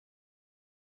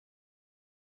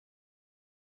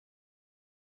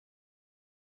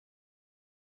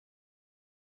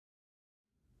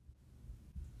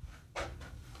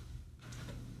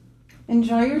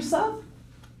Enjoy yourself?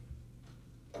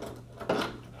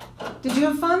 Did you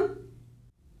have fun?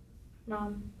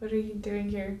 Mom, what are you doing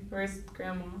here? Where's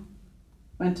Grandma?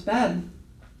 Went to bed.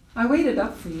 I waited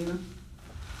up for you.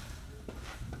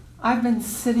 I've been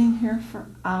sitting here for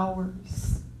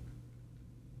hours,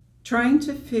 trying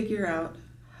to figure out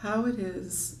how it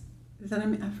is that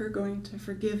I'm ever going to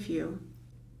forgive you.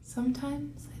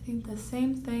 Sometimes I think the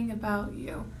same thing about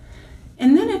you.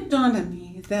 And then it dawned on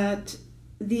me that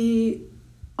the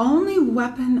only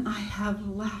weapon I have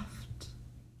left,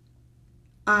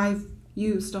 I've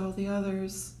used all the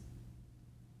others,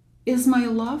 is my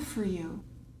love for you.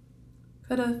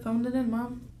 Could have phoned it in,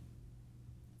 Mom.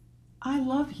 I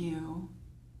love you.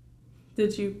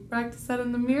 Did you practice that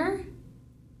in the mirror?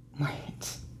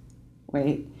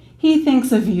 Wait. He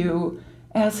thinks of you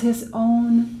as his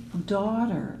own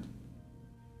daughter.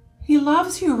 He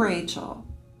loves you, Rachel.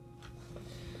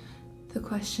 The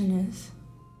question is,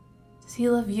 does he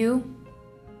love you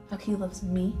like he loves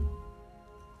me?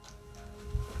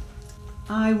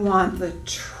 I want the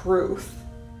truth.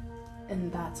 And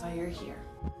that's why you're here.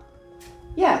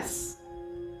 Yes.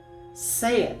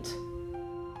 Say it.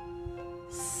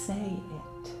 Say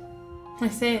it. I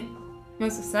say it.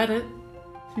 Must have said it.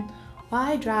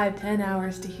 Why drive 10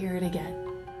 hours to hear it again?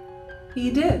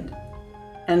 He did.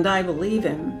 And I believe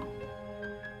him.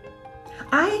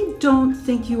 I don't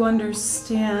think you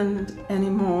understand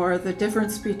anymore the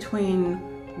difference between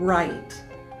right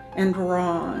and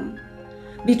wrong,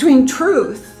 between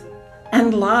truth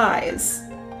and lies.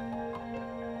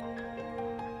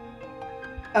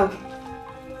 Okay,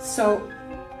 so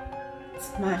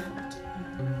it's my fault.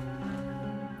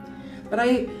 But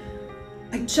I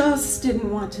just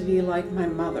didn't want to be like my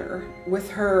mother, with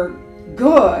her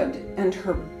good and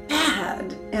her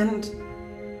bad and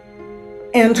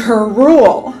her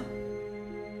rule.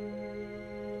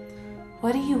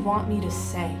 What do you want me to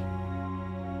say?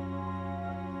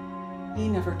 He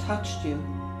never touched you.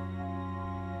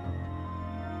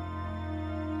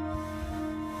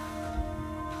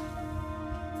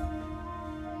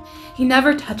 He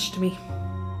never touched me.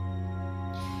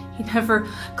 He never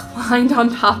climbed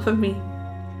on top of me.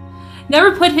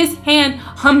 Never put his hand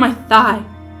on my thigh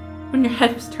when your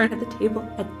head was turned at the table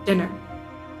at dinner.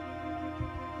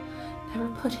 Never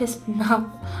put his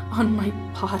mouth on my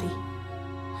body.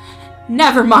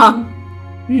 Never, Mom.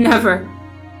 Never.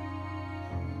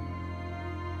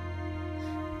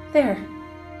 There.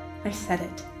 I said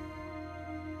it.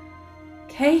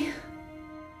 Okay?